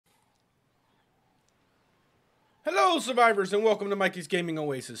Hello survivors and welcome to Mikey's Gaming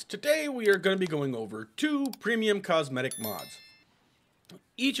Oasis. Today we are going to be going over 2 premium cosmetic mods.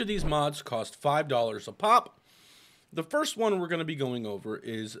 Each of these mods cost $5 a pop. The first one we're going to be going over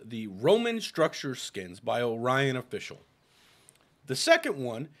is the Roman Structure Skins by Orion Official. The second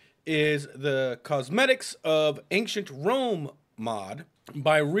one is the Cosmetics of Ancient Rome mod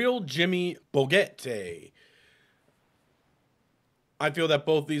by RealjimmyBarguette. I feel that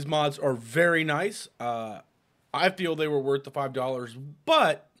both these mods are very nice. I feel they were worth the $5,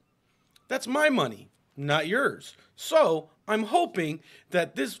 but that's my money, not yours. So I'm hoping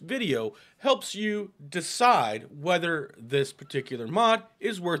that this video helps you decide whether this particular mod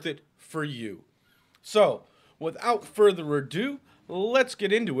is worth it for you. So without further ado, let's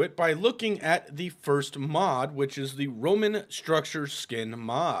get into it by looking at the first mod, which is the Roman Structure Skin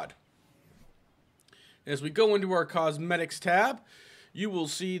mod. As we go into our Cosmetics tab, you will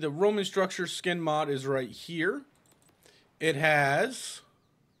see the Roman Structure Skin mod is right here. It has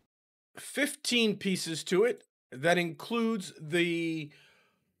 15 pieces to it. That includes the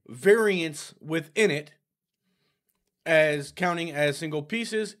variants within it as counting as single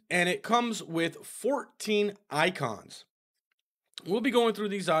pieces, and it comes with 14 icons. We'll be going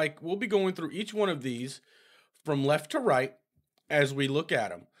through each one of these from left to right as we look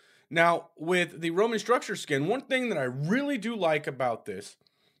at them. Now, with the Roman Structure Skin, one thing that I really do like about this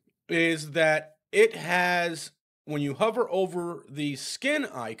is that it has, when you hover over the skin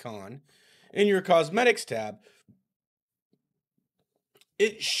icon in your Cosmetics tab,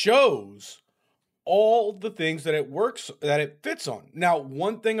 it shows all the things that it fits on. Now,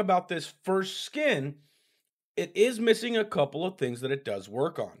 one thing about this first skin, it is missing a couple of things that it does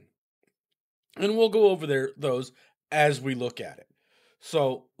work on. And we'll go over those as we look at it.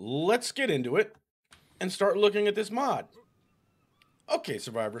 So let's get into it and start looking at this mod. Okay,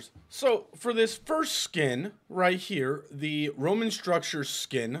 survivors. So for this first skin right here, the Roman Structure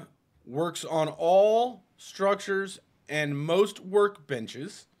Skin works on all structures and most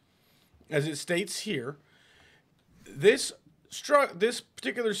workbenches, as it states here. This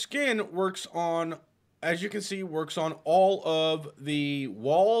particular skin works on, as you can see, works on all of the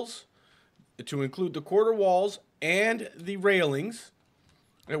walls, to include the quarter walls and the railings.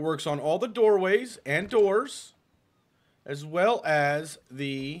 It works on all the doorways and doors, as well as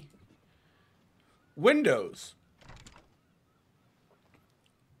the windows.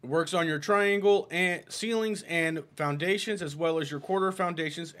 It works on your triangle and ceilings and foundations, as well as your quarter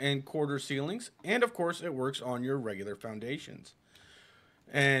foundations and quarter ceilings. And of course, it works on your regular foundations.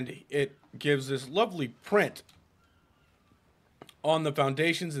 And it gives this lovely print on the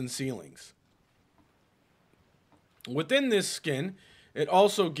foundations and ceilings. Within this skin, it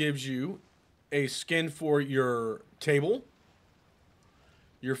also gives you a skin for your table,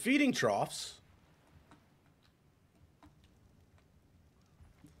 your feeding troughs,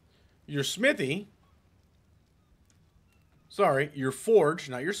 your smithy, your forge,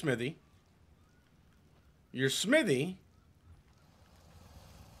 not your smithy, your smithy,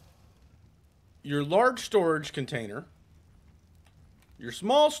 your large storage container, your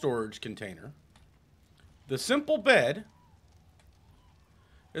small storage container, the simple bed,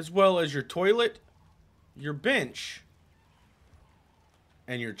 as well as your toilet, your bench,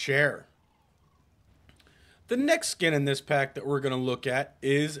 and your chair. The next skin in this pack that we're going to look at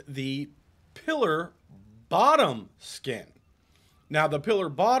is the pillar bottom skin. Now, the pillar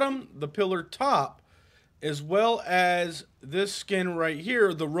bottom, the pillar top, as well as this skin right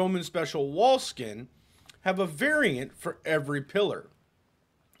here, the Roman Special Wall skin, have a variant for every pillar.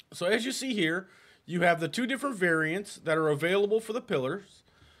 So as you see here, you have the 2 different variants that are available for the pillars.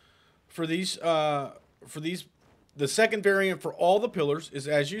 The second variant for all the pillars is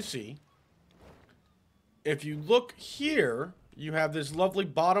as you see. If you look here, you have this lovely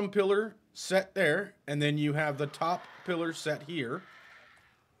bottom pillar set there, and then you have the top pillar set here.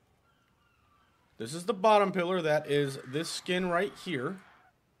 This is the bottom pillar, that is this skin right here.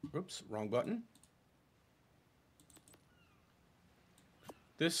 Oops, wrong button.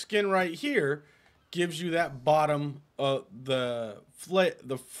 This skin right here gives you that bottom, the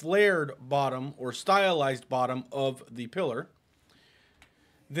flared bottom or stylized bottom of the pillar.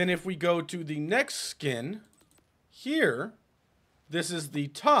 Then if we go to the next skin here, this is the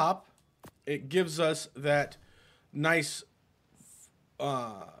top. It gives us that nice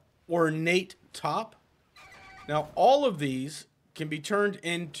ornate top. Now all of these can be turned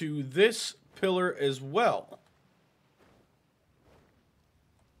into this pillar as well.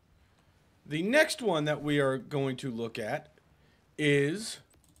 The next one that we are going to look at is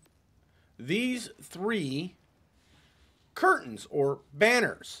these 3 curtains or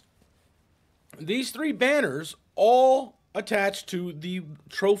banners. These 3 banners all attach to the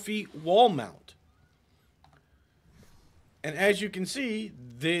trophy wall mount. And as you can see,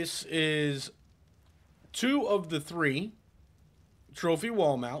 this is 2 of the 3 trophy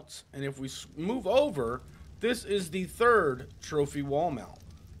wall mounts. And if we move over, this is the 3rd trophy wall mount.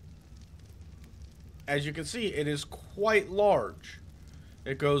 As you can see, it is quite large.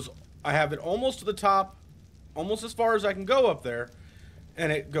 It goes, I have it almost to the top, almost as far as I can go up there,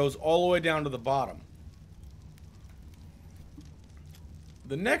 and it goes all the way down to the bottom.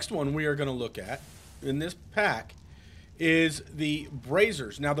 The next one we are going to look at in this pack is the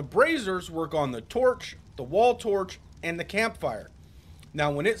braziers. Now the braziers work on the torch, the wall torch, and the campfire.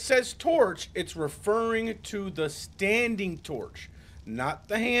 Now when it says torch, it's referring to the standing torch, not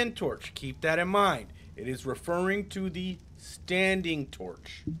the hand torch. Keep that in mind. It is referring to the standing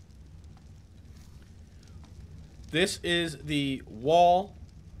torch. This is the wall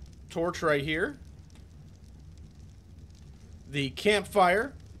torch right here. The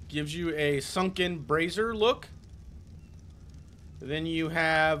campfire gives you a sunken brazier look. Then you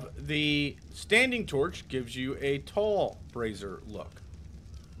have the standing torch, gives you a tall brazier look.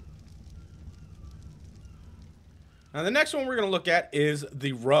 Now the next one we're going to look at is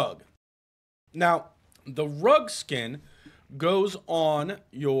the rug. Now the rug skin goes on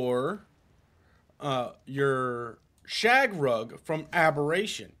your shag rug from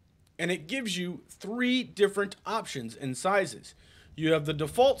Aberration, and it gives you 3 different options and sizes. You have the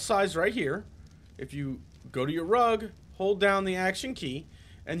default size right here. If you go to your rug, hold down the action key,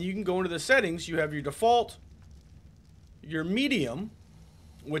 and you can go into the settings. You have your default, your medium,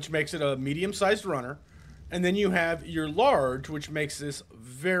 which makes it a medium-sized runner, and then you have your large, which makes this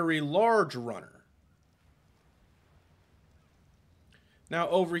very large runner. Now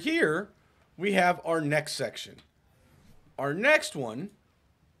over here, we have our next section. Our next one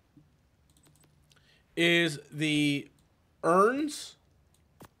is the urns,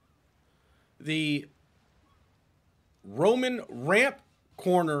 the Roman ramp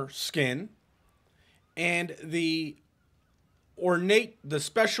corner skin, and the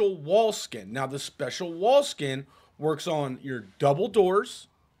special wall skin. Now the special wall skin works on your double doors,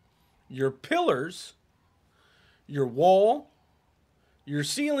 your pillars, your wall, your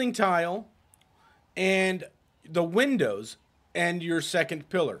ceiling tile, and the windows, and your second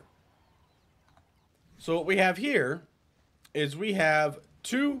pillar. So what we have here is we have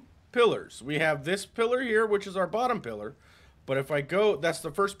 2 pillars. We have this pillar here, which is our bottom pillar. But if I go, that's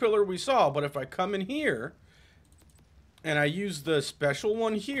the first pillar we saw. But if I come in here and I use the special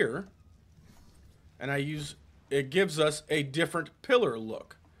one here, and it gives us a different pillar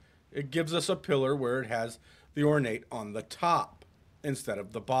look. It gives us a pillar where it has the ornate on the top instead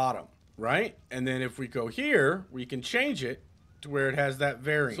of the bottom, right? And then if we go here, we can change it to where it has that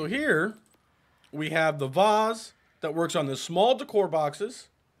variant. So here we have the vase that works on the small decor boxes.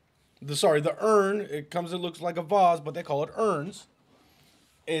 The urn. It looks like a vase, but they call it urns.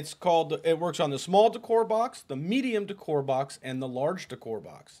 It works on the small decor box, the medium decor box, and the large decor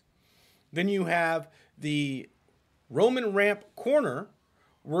box. Then you have the Roman ramp corner,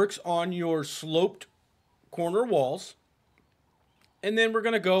 works on your sloped corner walls. And then we're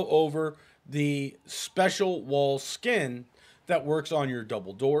going to go over the special wall skin that works on your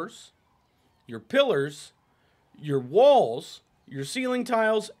double doors, your pillars, your walls, your ceiling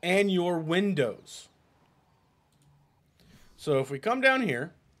tiles, and your windows. So if we come down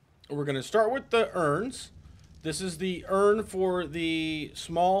here, we're going to start with the urns. This is the urn for the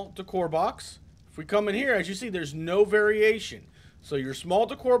small decor box. If we come in here, as you see, there's no variation. So your small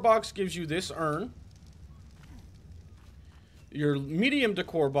decor box gives you this urn. Your medium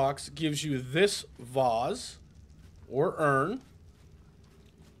decor box gives you this vase or urn.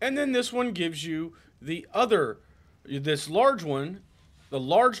 And then this one gives you this large one. The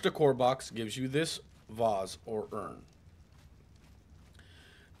large decor box gives you this vase or urn.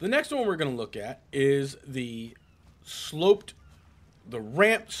 The next one we're going to look at is the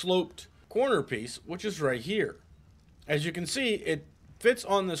ramp sloped corner piece, which is right here. As you can see, it fits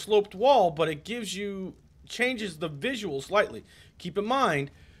on the sloped wall, but it changes the visual slightly. Keep in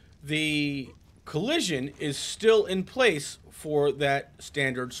mind, the collision is still in place for that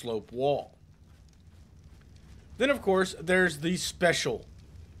standard slope wall. Then, of course, there's the special.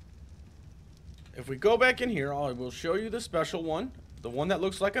 If we go back in here, I will show you the special one. The one that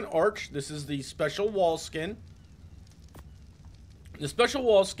looks like an arch. This is the special wall skin. The special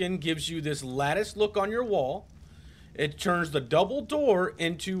wall skin gives you this lattice look on your wall. It turns the double door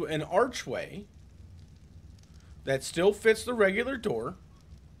into an archway that still fits the regular door.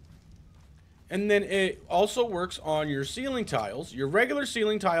 And then it also works on your ceiling tiles, your regular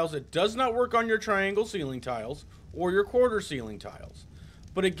ceiling tiles. It does not work on your triangle ceiling tiles or your quarter ceiling tiles,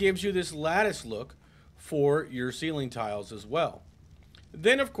 but it gives you this lattice look for your ceiling tiles as well.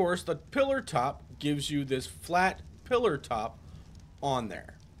 Then, of course, the pillar top gives you this flat pillar top on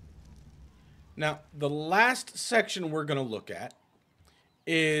there. Now, the last section we're going to look at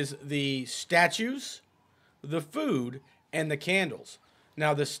is the statues, the food, and the candles.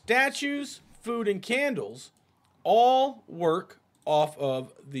 Now, the statues, food, and candles all work off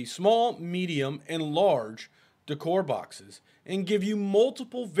of the small, medium, and large decor boxes and give you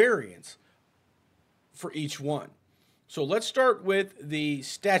multiple variants for each one. So let's start with the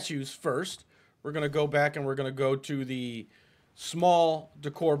statues first. We're going to go back and we're going to go to the small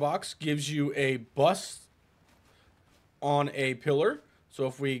decor box. Gives you a bust on a pillar. So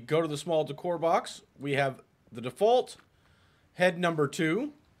if we go to the small decor box, we have the default, head number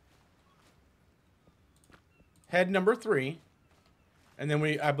 2, head number 3, and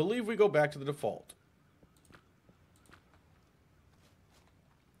then I believe we go back to the default.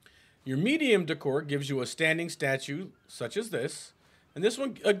 Your medium decor gives you a standing statue such as this, and this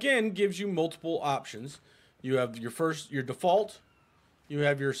one again gives you multiple options. You have your default, you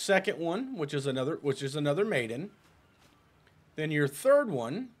have your second one, which is another maiden. Then your third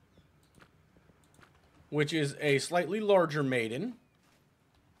one, which is a slightly larger maiden.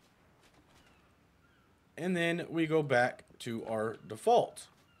 And then we go back to our default.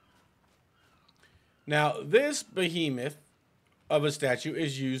 Now, this behemoth of a statue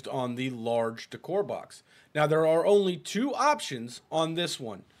is used on the large decor box. Now, there are only 2 options on this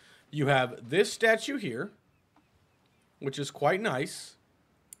one. You have this statue here, which is quite nice,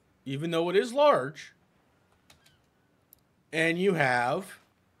 even though it is large. And you have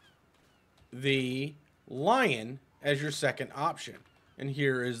the lion as your second option. And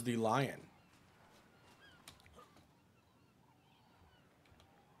here is the lion.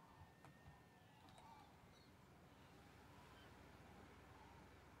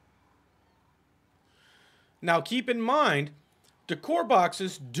 Now keep in mind, decor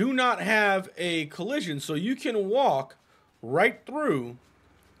boxes do not have a collision, so you can walk right through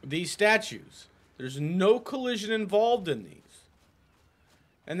these statues. There's no collision involved in these.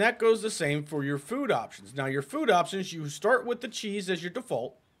 And that goes the same for your food options. Now your food options, you start with the cheese as your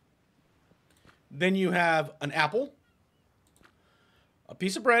default. Then you have an apple, a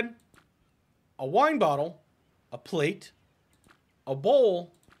piece of bread, a wine bottle, a plate, a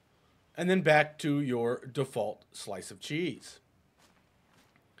bowl, and then back to your default slice of cheese.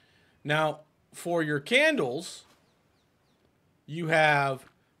 Now, for your candles, you have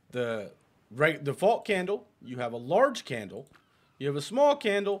the default candle, you have a large candle, you have a small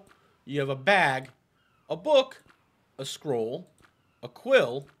candle, you have a bag, a book, a scroll, a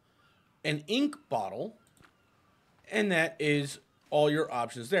quill, an ink bottle, and that is all your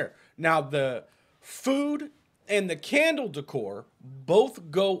options there. Now, the food and the candle decor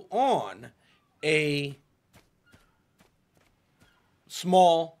both go on a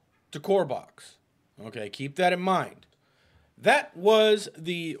small decor box. Okay, keep that in mind. That was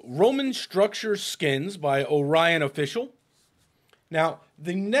the Roman Structure Skins by Orion Official. Now,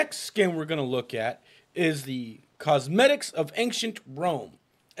 the next skin we're going to look at is the Cosmetics of Ancient Rome.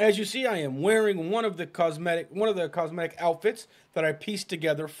 As you see, I am wearing one of the cosmetic outfits that I pieced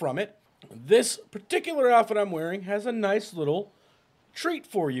together from it. This particular outfit I'm wearing has a nice little treat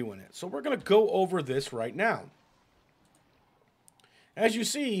for you in it. So we're going to go over this right now. As you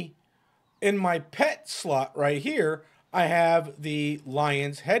see, in my pet slot right here, I have the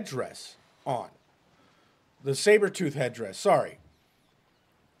lion's headdress on. The saber-tooth headdress, sorry.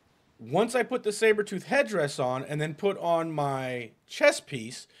 Once I put the saber-tooth headdress on and then put on my chest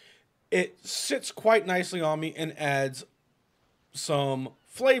piece, it sits quite nicely on me and adds some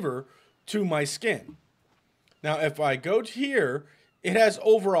flavor to my skin. Now, if I go to here, it has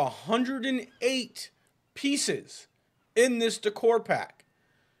over 108 pieces in this decor pack.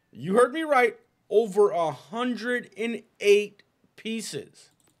 You heard me right, over 108 pieces.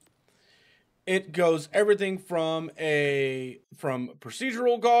 It goes everything from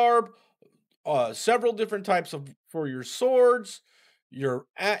procedural garb, several different types for your swords, your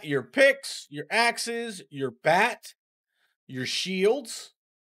picks, your axes, your bat, your shields,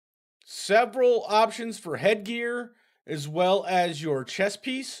 several options for headgear, as well as your chest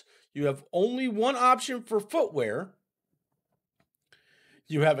piece. You have only one option for footwear.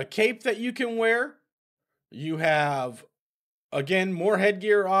 You have a cape that you can wear. You have, again, more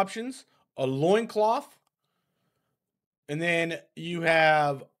headgear options, a loincloth, and then you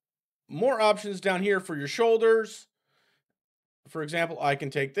have more options down here for your shoulders, for example, I can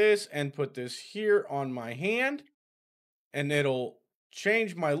take this and put this here on my hand, and it'll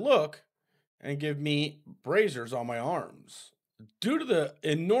change my look and give me braziers on my arms. Due to the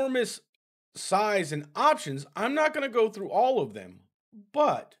enormous size and options, I'm not going to go through all of them,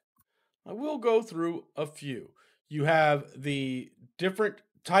 but I will go through a few. You have the different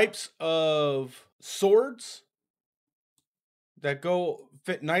types of swords that go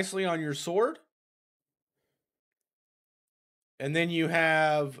fit nicely on your sword. And then you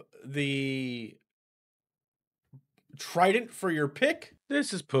have the trident for your pick.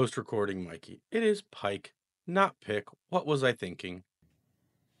 This is post-recording, Mikey. It is pike, not pick. What was I thinking?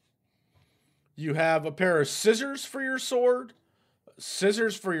 You have a pair of scissors for your sword,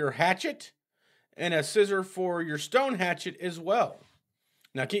 scissors for your hatchet, and a scissor for your stone hatchet as well.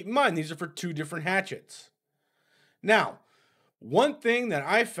 Now keep in mind, these are for 2 different hatchets. Now, one thing that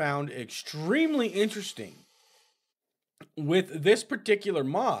I found extremely interesting with this particular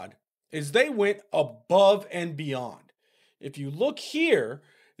mod is they went above and beyond. If you look here,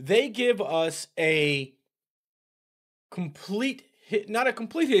 they give us a complete, not a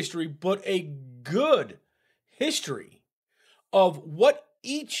complete history, but a good history of what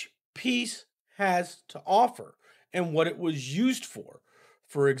each piece has to offer and what it was used for.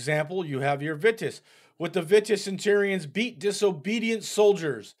 For example, you have your Vitus. With the Vitus, Centurions beat disobedient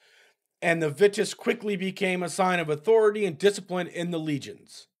soldiers, and the Vitus quickly became a sign of authority and discipline in the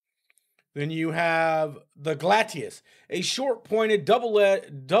legions. Then you have the Gladius, a short-pointed,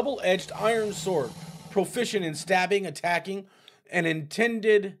 double-edged iron sword, proficient in stabbing, attacking, and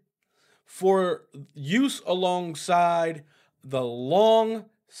intended for use alongside the long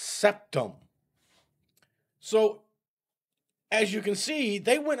septum. So, as you can see,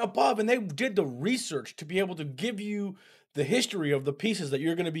 they went above and they did the research to be able to give you the history of the pieces that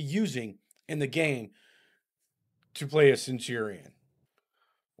you're going to be using in the game to play a Centurion.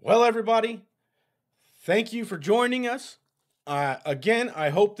 Well, everybody, thank you for joining us. Again, I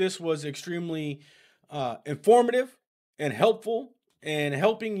hope this was extremely informative and helpful in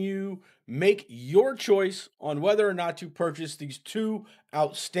helping you make your choice on whether or not to purchase these 2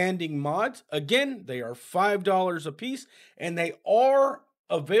 outstanding mods. Again, they are $5 a piece, and they are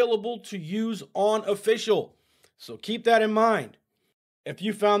available to use on official. So keep that in mind. If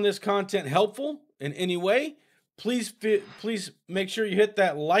you found this content helpful in any way, please make sure you hit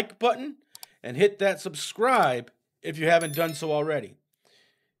that like button and hit that subscribe if you haven't done so already.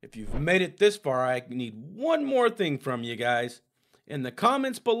 If you've made it this far, I need one more thing from you guys. In the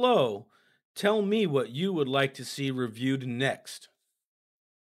comments below, tell me what you would like to see reviewed next.